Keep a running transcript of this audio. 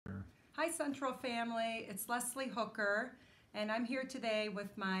Hi Central family, it's Leslie Hooker and I'm here today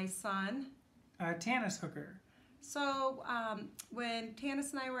with my son Tanis Hooker. So when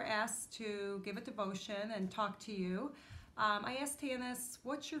Tanis and I were asked to give a devotion and talk to you, I asked Tanis,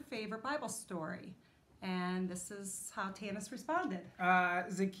 what's your favorite Bible story? And this is how Tanis responded.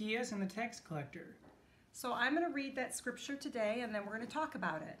 Zacchaeus and the tax collector. So I'm going to read that scripture today and then we're going to talk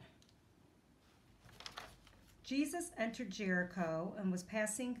about it. Jesus entered Jericho and was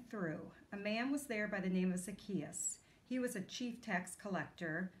passing through. A man was there by the name of Zacchaeus. He was a chief tax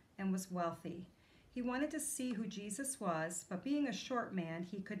collector and was wealthy. He wanted to see who Jesus was, but being a short man,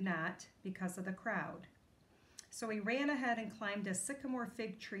 he could not because of the crowd. So he ran ahead and climbed a sycamore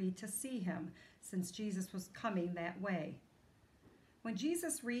fig tree to see him, since Jesus was coming that way. When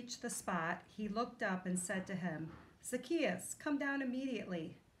Jesus reached the spot, he looked up and said to him, "Zacchaeus, come down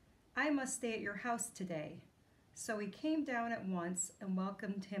immediately. I must stay at your house today." So he came down at once and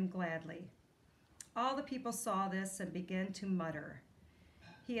welcomed him gladly. All the people saw this and began to mutter,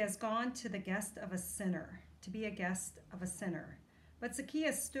 "He has gone to the guest of a sinner, to be a guest of a sinner." But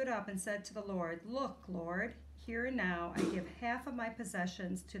Zacchaeus stood up and said to the Lord, "Look, Lord, here and now I give half of my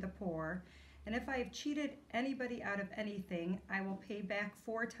possessions to the poor, and if I have cheated anybody out of anything, I will pay back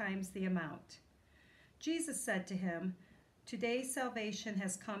 4 times the amount." Jesus said to him, "Today salvation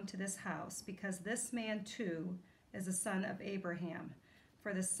has come to this house, because this man too is a son of Abraham.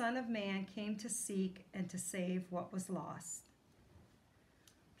 For the Son of Man came to seek and to save what was lost."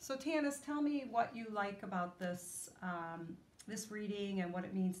 So Tanis, tell me what you like about this reading and what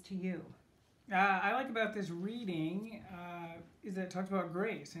it means to you. I like about this reading is that it talks about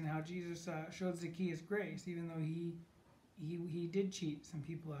grace and how Jesus showed Zacchaeus grace, even though he did cheat some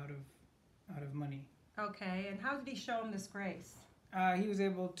people out of money. Okay, and how did he show him this grace? He was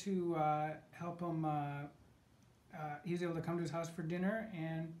able to help him. He was able to come to his house for dinner,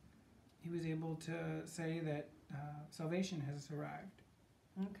 and he was able to say that salvation has arrived.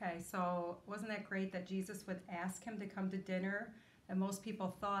 Okay, so wasn't that great that Jesus would ask him to come to dinner? And most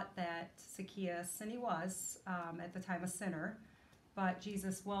people thought that Zacchaeus, and he was at the time a sinner, but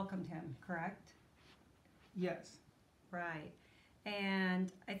Jesus welcomed him, correct? Yes. Right.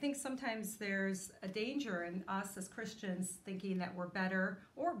 And I think sometimes there's a danger in us as Christians thinking that we're better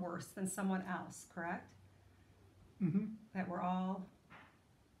or worse than someone else, correct? Mm-hmm. That we're all...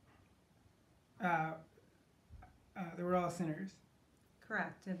 They were all sinners.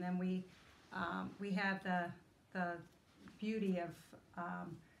 Correct. And then we have the beauty of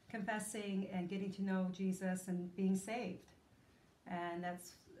confessing and getting to know Jesus and being saved. And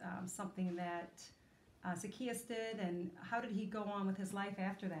that's something that Zacchaeus did. And how did he go on with his life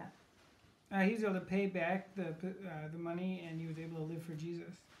after that? He was able to pay back the money, and he was able to live for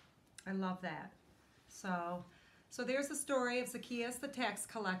Jesus. I love that. So there's the story of Zacchaeus, the tax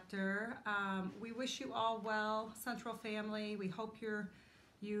collector. We wish you all well, Central family. We hope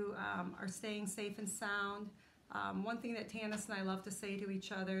you are staying safe and sound. One thing that Tanis and I love to say to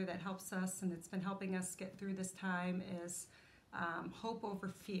each other that helps us, and it's been helping us get through this time, is hope over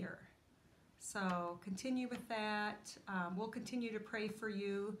fear. So continue with that. We'll continue to pray for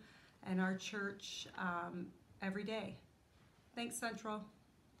you and our church every day. Thanks, Central.